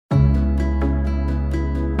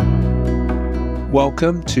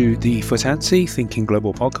Welcome to the Foot Anstey Thinking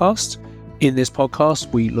Global podcast. In this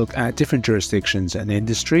podcast, we look at different jurisdictions and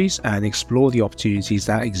industries and explore the opportunities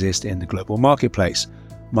that exist in the global marketplace.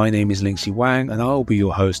 My name is Lingxi Wang, and I'll be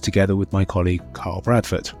your host together with my colleague, Karl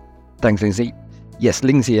Bradford. Thanks, Lingxi. Yes,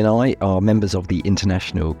 Lingxi and I are members of the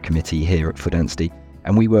International Committee here at Foot Anstey,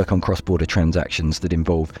 and we work on cross-border transactions that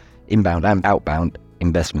involve inbound and outbound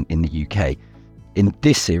investment in the UK. In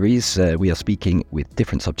this series, we are speaking with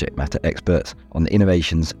different subject matter experts on the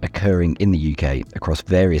innovations occurring in the UK across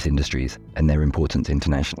various industries and their importance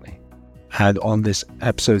internationally. And on this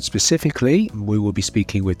episode specifically, we will be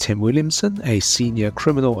speaking with Tim Williamson, a senior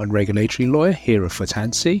criminal and regulatory lawyer here at Foot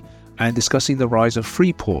Anstey, and discussing the rise of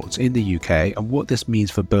Freeports in the UK and what this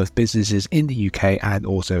means for both businesses in the UK and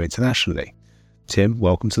also internationally. Tim,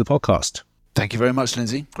 welcome to the podcast. Thank you very much,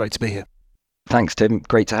 Lindsay. Great to be here. Thanks, Tim.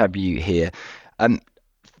 Great to have you here.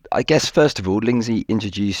 I guess, first of all, Lingxi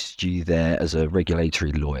introduced you there as a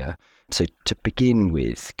regulatory lawyer. So to begin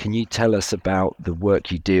with, can you tell us about the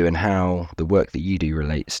work you do and how the work that you do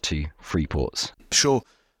relates to Freeports? Sure.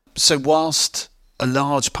 So whilst a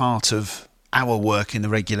large part of our work in the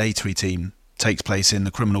regulatory team takes place in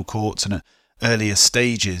the criminal courts and at earlier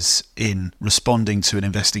stages in responding to an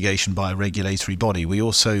investigation by a regulatory body, we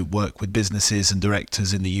also work with businesses and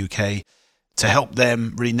directors in the UK to help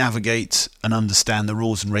them really navigate and understand the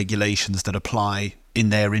rules and regulations that apply in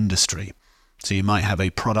their industry. So you might have a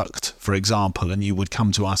product, for example, and you would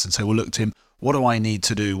come to us and say, well, look, Tim, what do I need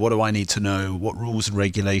to do? What do I need to know? What rules and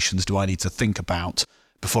regulations do I need to think about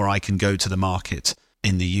before I can go to the market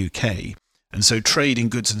in the UK? And so trading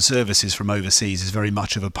goods and services from overseas is very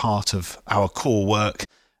much of a part of our core work,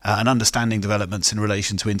 and understanding developments in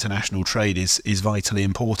relation to international trade is vitally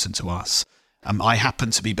important to us. I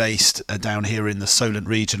happen to be based down here in the Solent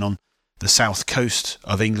region on the south coast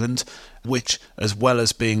of England, which, as well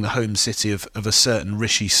as being the home city of a certain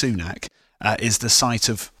Rishi Sunak, is the site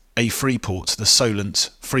of a Freeport, the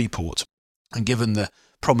Solent Freeport. And given the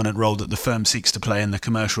prominent role that the firm seeks to play in the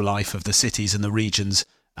commercial life of the cities and the regions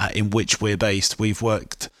in which we're based, we've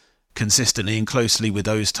worked consistently and closely with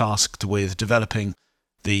those tasked with developing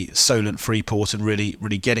the Solent Freeport and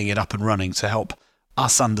really getting it up and running to help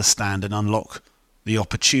us understand and unlock the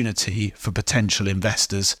opportunity for potential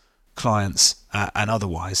investors, clients, and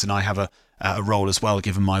otherwise. And I have a role as well,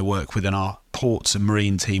 given my work within our ports and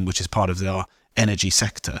marine team, which is part of our energy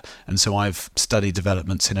sector. And so I've studied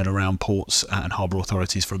developments in and around ports and harbour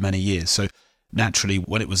authorities for many years. So naturally,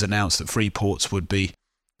 when it was announced that Freeports would be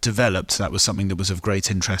developed, that was something that was of great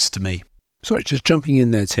interest to me. Sorry, just jumping in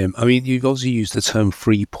there, Tim. I mean, you've obviously used the term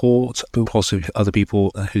Freeport, but possibly other people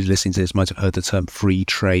who's listening to this might have heard the term free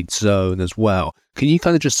trade zone as well. Can you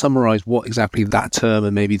kind of just summarise what exactly that term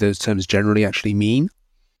and maybe those terms generally actually mean?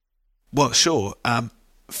 Well, sure.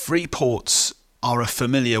 Freeports are a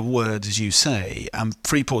familiar word, as you say.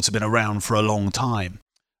 Freeports have been around for a long time.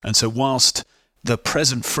 And so whilst the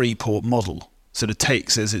present Freeport model sort of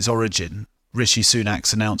takes as its origin Rishi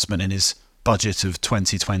Sunak's announcement in his budget of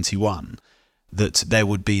 2021, that there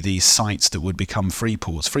would be these sites that would become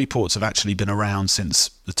Freeports. Freeports have actually been around since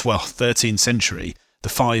the 12th, 13th century. The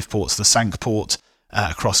 5 ports, the Cinque Port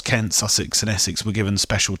across Kent, Sussex and Essex were given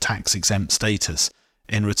special tax-exempt status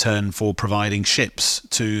in return for providing ships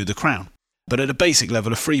to the Crown. But at a basic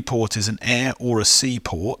level, a Freeport is an air or a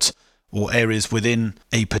seaport, or areas within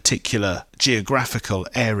a particular geographical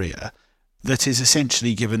area, that is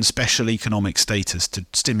essentially given special economic status to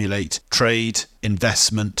stimulate trade,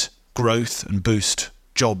 investment, growth and boost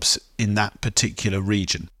jobs in that particular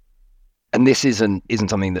region. And this isn't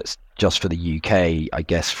something that's just for the UK. I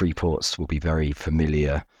guess Freeports will be very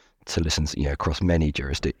familiar to listeners, across many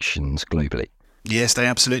jurisdictions globally. Yes, they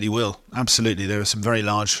absolutely will. Absolutely. There are some very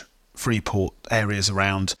large Freeport areas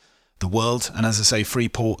around the world. And as I say,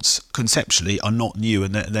 Freeports conceptually are not new,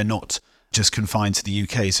 and they're not just confined to the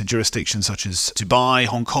UK. So jurisdictions such as Dubai,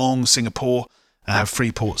 Hong Kong, Singapore have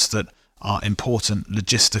Freeports that are important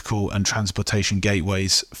logistical and transportation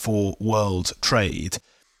gateways for world trade.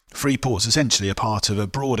 Freeports essentially are part of a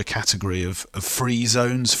broader category of free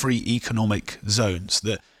zones, free economic zones.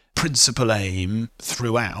 The principal aim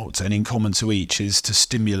throughout and in common to each is to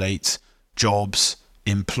stimulate jobs,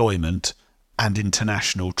 employment and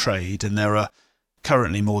international trade. And there are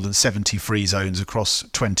currently more than 70 free zones across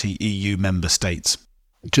 20 EU member states.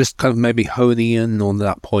 Just kind of maybe honing in on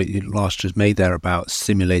that point you last just made there about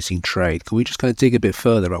stimulating trade. Can we just kind of dig a bit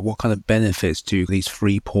further about what kind of benefits do these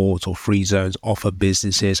free ports or free zones offer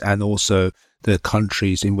businesses and also the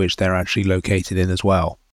countries in which they're actually located in as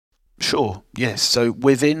well? Sure, yes. So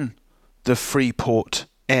within the free port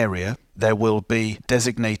area, there will be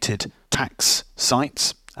designated tax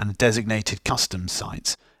sites and designated customs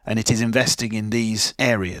sites. And it is investing in these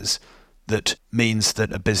areas that means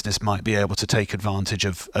that a business might be able to take advantage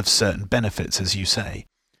of certain benefits, as you say.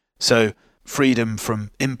 So freedom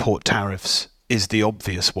from import tariffs is the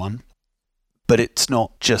obvious one, but it's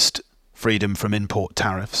not just freedom from import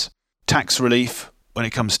tariffs. Tax relief when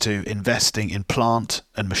it comes to investing in plant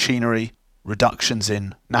and machinery, reductions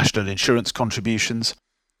in national insurance contributions,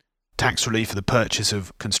 tax relief for the purchase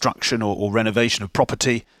of construction or renovation of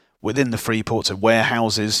property within the free ports of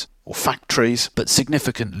warehouses or factories, but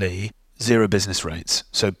significantly zero business rates.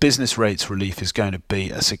 So business rates relief is going to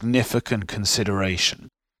be a significant consideration,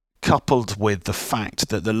 coupled with the fact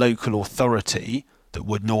that the local authority that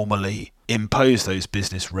would normally impose those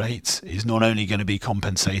business rates is not only going to be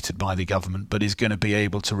compensated by the government, but is going to be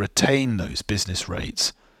able to retain those business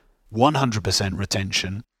rates, 100%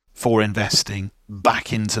 retention for investing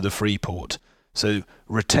back into the free port. So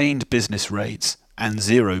retained business rates and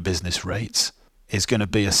zero business rates is going to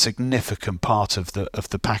be a significant part of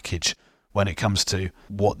the package when it comes to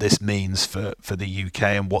what this means for the UK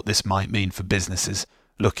and what this might mean for businesses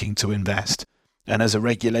looking to invest. And as a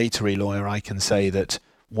regulatory lawyer, I can say that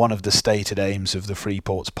one of the stated aims of the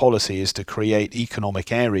Freeports policy is to create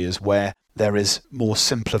economic areas where there is more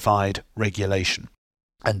simplified regulation.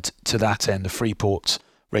 And to that end, the Freeports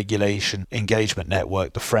Regulation Engagement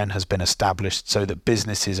Network, the FREN, has been established so that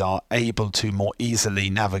businesses are able to more easily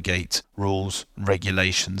navigate rules and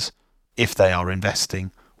regulations if they are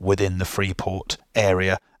investing within the Freeport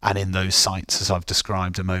area and in those sites as I've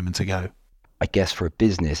described a moment ago. I guess for a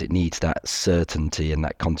business, it needs that certainty and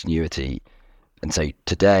that continuity. And so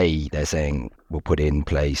today they're saying we'll put in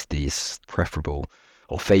place these preferable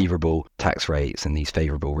or favourable tax rates and these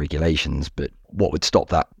favourable regulations. But what would stop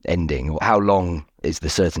that ending? Or how long is the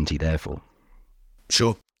certainty there for?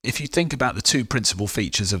 Sure. If you think about the two principal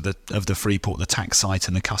features of the Freeport, the tax site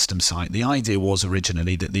and the customs site, the idea was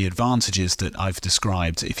originally that the advantages that I've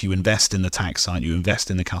described, if you invest in the tax site, you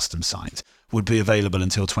invest in the customs site, would be available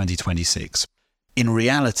until 2026. In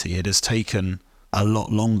reality, it has taken a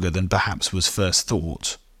lot longer than perhaps was first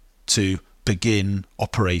thought to begin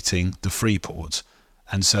operating the Freeport.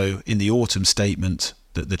 And so in the autumn statement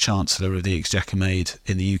that the Chancellor of the Exchequer made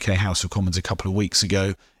in the UK House of Commons a couple of weeks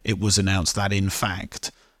ago, it was announced that in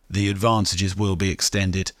fact the advantages will be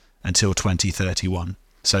extended until 2031.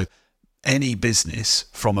 So any business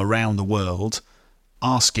from around the world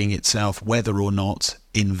asking itself whether or not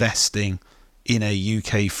investing in a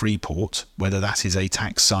UK Freeport, whether that is a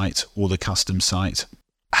tax site or the customs site,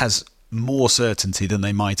 has more certainty than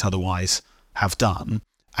they might otherwise have done,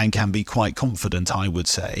 and can be quite confident, I would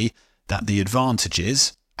say, that the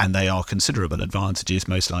advantages, and they are considerable advantages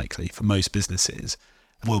most likely for most businesses,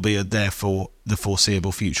 will be there for the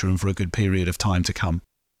foreseeable future and for a good period of time to come.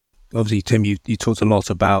 Obviously, Tim, you talked a lot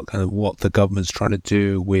about kind of what the government's trying to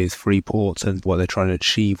do with Freeports and what they're trying to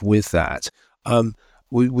achieve with that.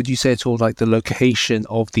 Would you say at all like the location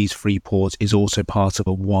of these Freeports is also part of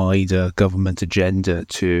a wider government agenda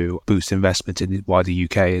to boost investment in the wider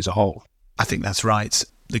UK as a whole? I think that's right.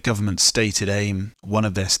 The government's stated aim, one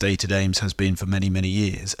of their stated aims has been for many, many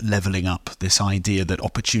years, levelling up this idea that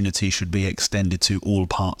opportunity should be extended to all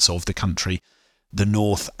parts of the country, the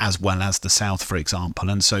north as well as the south, for example.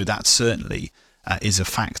 And so that certainly is a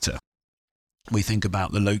factor. We think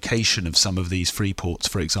about the location of some of these Freeports,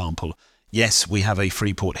 for example. Yes, we have a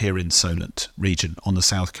Freeport here in Solent region on the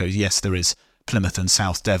south coast. Yes, there is Plymouth and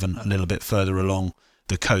South Devon a little bit further along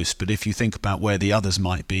the coast. But if you think about where the others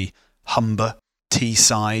might be, Humber,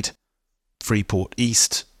 Teesside, Freeport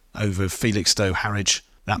East, over Felixstowe, Harwich,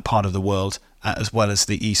 that part of the world, as well as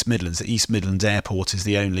the East Midlands. The East Midlands Airport is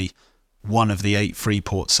the only one of the 8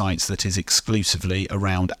 Freeport sites that is exclusively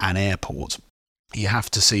around an airport. You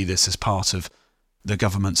have to see this as part of the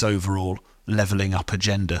government's overall levelling up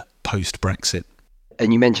agenda post-Brexit.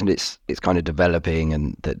 And you mentioned it's kind of developing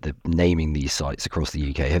and the naming these sites across the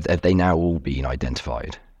UK. Have they now all been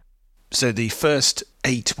identified? So the first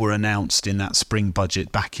 8 were announced in that spring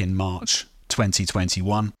budget back in March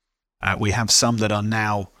 2021. We have some that are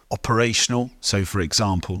now operational. So, for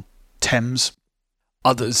example, Thames.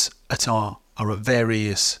 Others are at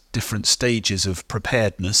various different stages of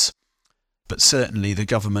preparedness. But certainly the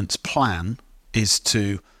government's plan is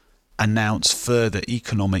to announce further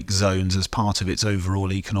economic zones as part of its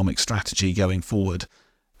overall economic strategy going forward.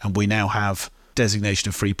 And we now have designation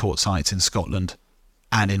of Freeport sites in Scotland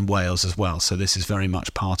and in Wales as well. So this is very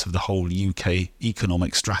much part of the whole UK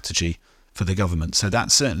economic strategy for the government. So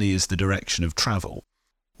that certainly is the direction of travel.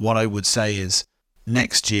 What I would say is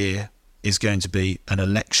next year is going to be an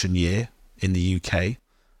election year in the UK.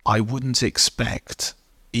 I wouldn't expect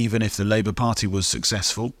even if the Labour Party was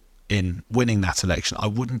successful in winning that election, I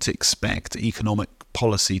wouldn't expect economic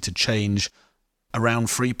policy to change around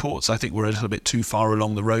Freeports. I think we're a little bit too far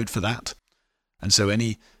along the road for that. And so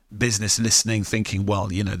any business listening thinking, well,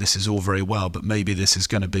 this is all very well, but maybe this is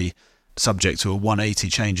going to be subject to a 180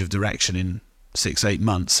 change of direction in 6-8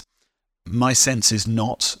 months. My sense is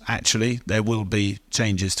not, actually. There will be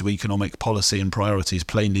changes to economic policy and priorities.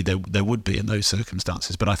 Plainly, there would be in those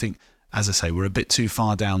circumstances. But I think, as I say, we're a bit too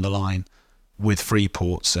far down the line with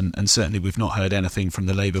Freeports, and certainly we've not heard anything from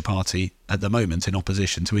the Labour Party at the moment in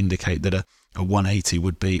opposition to indicate that a 180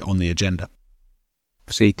 would be on the agenda.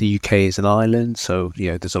 See, the UK is an island, so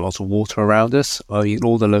there's a lot of water around us.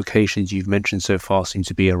 All the locations you've mentioned so far seem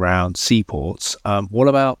to be around seaports. What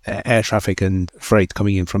about air traffic and freight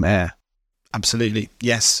coming in from air? Absolutely,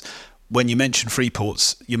 yes. When you mention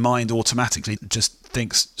Freeports, your mind automatically just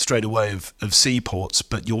thinks straight away of seaports,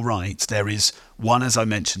 but you're right. There is one, as I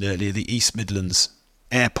mentioned earlier, the East Midlands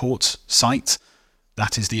Airport site.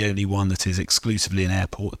 That is the only one that is exclusively an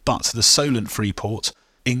airport. But the Solent Freeport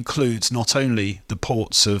includes not only the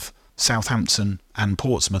ports of Southampton and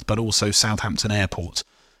Portsmouth, but also Southampton Airport.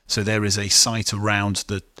 So there is a site around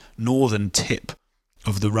the northern tip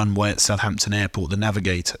of the runway at Southampton Airport, the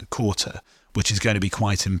Navigator Quarter, which is going to be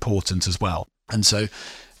quite important as well. And so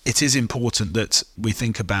it is important that we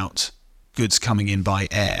think about goods coming in by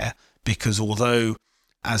air, because although,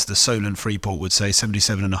 as the Solent Freeport would say,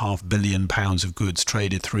 £77.5 billion of goods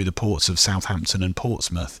traded through the ports of Southampton and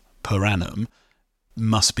Portsmouth per annum,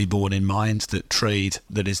 must be borne in mind that trade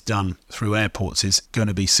that is done through airports is going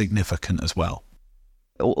to be significant as well.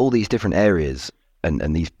 All these different areas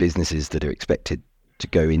and these businesses that are expected to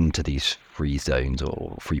go into these free zones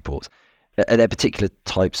or free ports, are there particular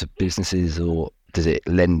types of businesses, or does it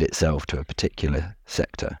lend itself to a particular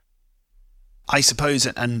sector? I suppose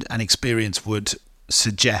an experience would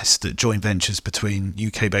suggest that joint ventures between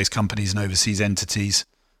UK-based companies and overseas entities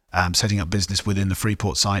setting up business within the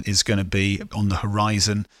Freeport site is going to be on the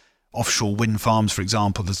horizon. Offshore wind farms, for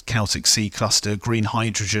example, the Celtic Sea Cluster, green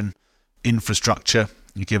hydrogen infrastructure.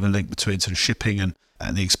 You give a link between sort of shipping and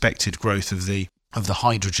the expected growth of the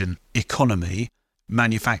hydrogen economy.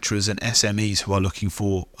 Manufacturers and SMEs who are looking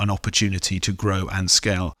for an opportunity to grow and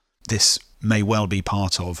scale. This may well be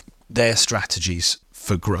part of their strategies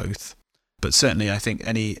for growth. But certainly I think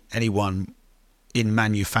anyone in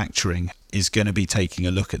manufacturing is going to be taking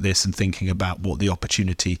a look at this and thinking about what the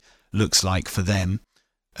opportunity looks like for them.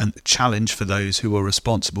 And the challenge for those who are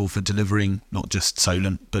responsible for delivering not just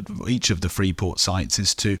Solent, but each of the Freeport sites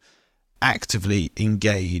is to actively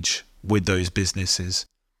engage with those businesses,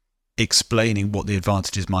 explaining what the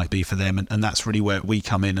advantages might be for them. And that's really where we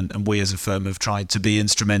come in, and we as a firm have tried to be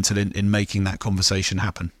instrumental in making that conversation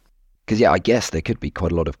happen. Because, I guess there could be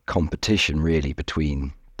quite a lot of competition really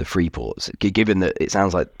between the Freeports, given that it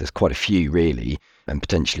sounds like there's quite a few really, and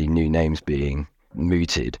potentially new names being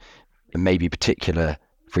mooted, and maybe particular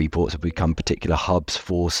Freeports have become particular hubs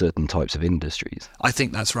for certain types of industries. I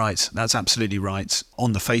think that's right. That's absolutely right.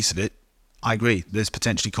 On the face of it, I agree. There's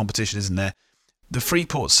potentially competition, isn't there? The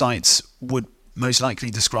Freeport sites would most likely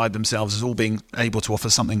describe themselves as all being able to offer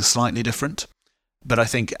something slightly different. But I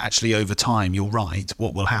think actually over time, you're right,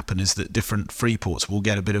 what will happen is that different Freeports will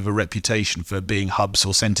get a bit of a reputation for being hubs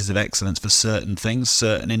or centres of excellence for certain things,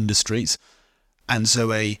 certain industries. And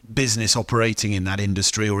so a business operating in that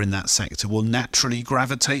industry or in that sector will naturally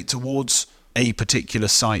gravitate towards a particular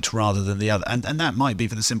site rather than the other. And that might be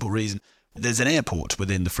for the simple reason there's an airport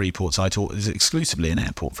within the Freeport site, or is exclusively an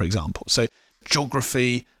airport, for example. So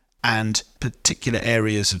geography and particular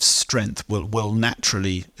areas of strength will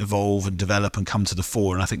naturally evolve and develop and come to the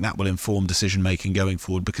fore. And I think that will inform decision making going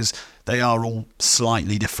forward, because they are all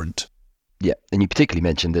slightly different. Yeah, and you particularly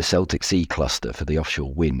mentioned the Celtic Sea Cluster for the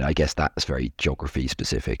offshore wind. I guess that's very geography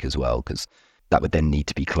specific as well, because that would then need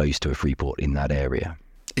to be close to a Freeport in that area.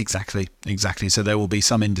 Exactly. So there will be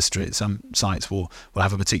some industry, some sites will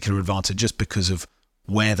have a particular advantage just because of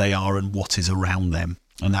where they are and what is around them.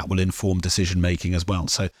 And that will inform decision making as well.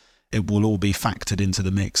 So it will all be factored into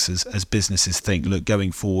the mix as businesses think, look,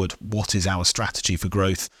 going forward, what is our strategy for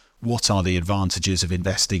growth? What are the advantages of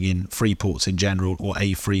investing in Freeports in general, or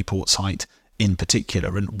a Freeport site in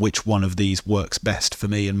particular? And which one of these works best for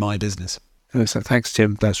me and my business? So thanks,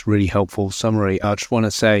 Tim. That's really helpful summary. I just want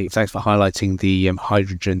to say thanks for highlighting the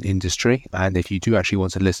hydrogen industry. And if you do actually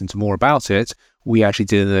want to listen to more about it, we actually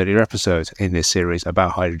did an earlier episode in this series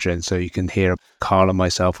about hydrogen. So you can hear Karl and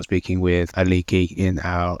myself speaking with Lingxi in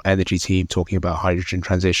our energy team talking about hydrogen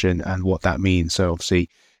transition and what that means. So obviously,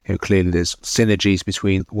 clearly there's synergies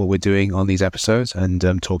between what we're doing on these episodes and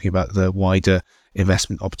talking about the wider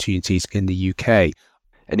investment opportunities in the UK.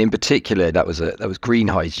 And in particular, that was green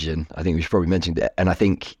hydrogen. I think we should probably mention that. And I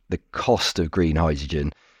think the cost of green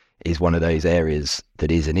hydrogen is one of those areas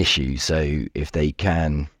that is an issue. So if they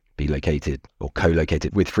can be located or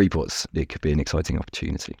co-located with Freeports, it could be an exciting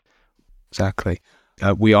opportunity. Exactly.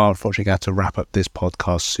 We are unfortunately going to have to wrap up this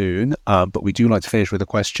podcast soon, but we do like to finish with a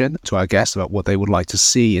question to our guests about what they would like to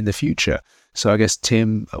see in the future. So I guess,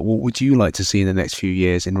 Tim, what would you like to see in the next few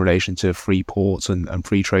years in relation to free ports and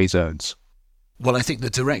free trade zones? Well, I think the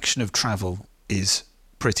direction of travel is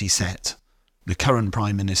pretty set. The current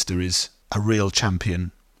Prime Minister is a real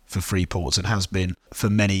champion for free ports and has been for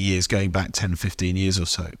many years, going back 10, 15 years or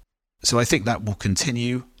so. So I think that will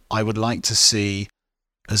continue. I would like to see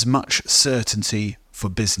as much certainty for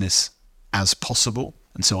business as possible.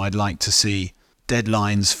 And so I'd like to see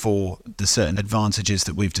deadlines for the certain advantages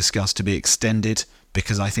that we've discussed to be extended,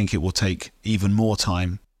 because I think it will take even more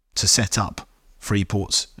time to set up free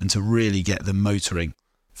ports and to really get them motoring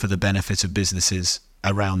for the benefit of businesses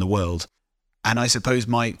around the world. And I suppose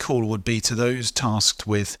my call would be to those tasked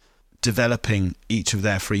with developing each of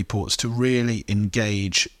their free ports to really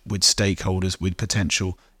engage with stakeholders, with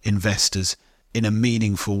potential investors in a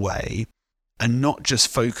meaningful way, and not just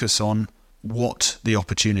focus on what the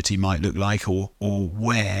opportunity might look like or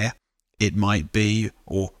where it might be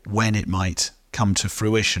or when it might come to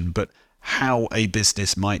fruition, but how a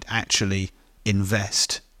business might actually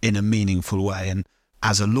invest in a meaningful way. And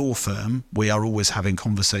as a law firm, we are always having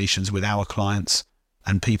conversations with our clients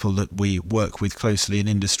and people that we work with closely in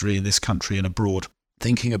industry in this country and abroad,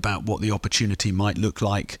 thinking about what the opportunity might look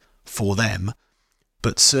like for them,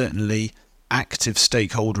 but certainly active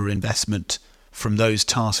stakeholder investment from those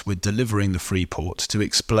tasked with delivering the free port to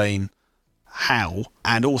explain how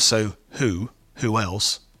and also who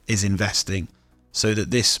else is investing, so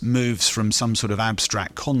that this moves from some sort of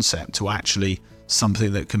abstract concept to actually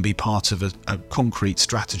something that can be part of a concrete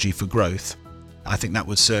strategy for growth. I think that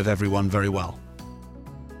would serve everyone very well.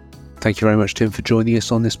 Thank you very much, Tim, for joining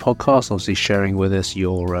us on this podcast, obviously sharing with us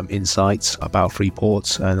your insights about free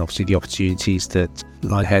ports and obviously the opportunities that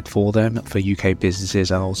lie ahead for them, for UK businesses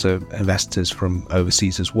and also investors from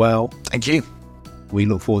overseas as well. Thank you. We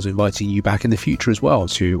look forward to inviting you back in the future as well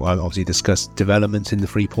to obviously discuss development in the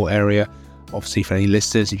free port area. Obviously, for any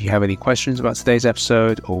listeners, if you have any questions about today's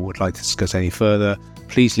episode or would like to discuss any further,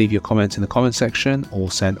 please leave your comments in the comment section or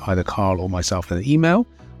send either Karl or myself an email.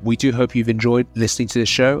 We do hope you've enjoyed listening to this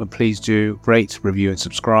show, and please do rate, review and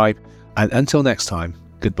subscribe. And until next time,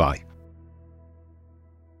 goodbye.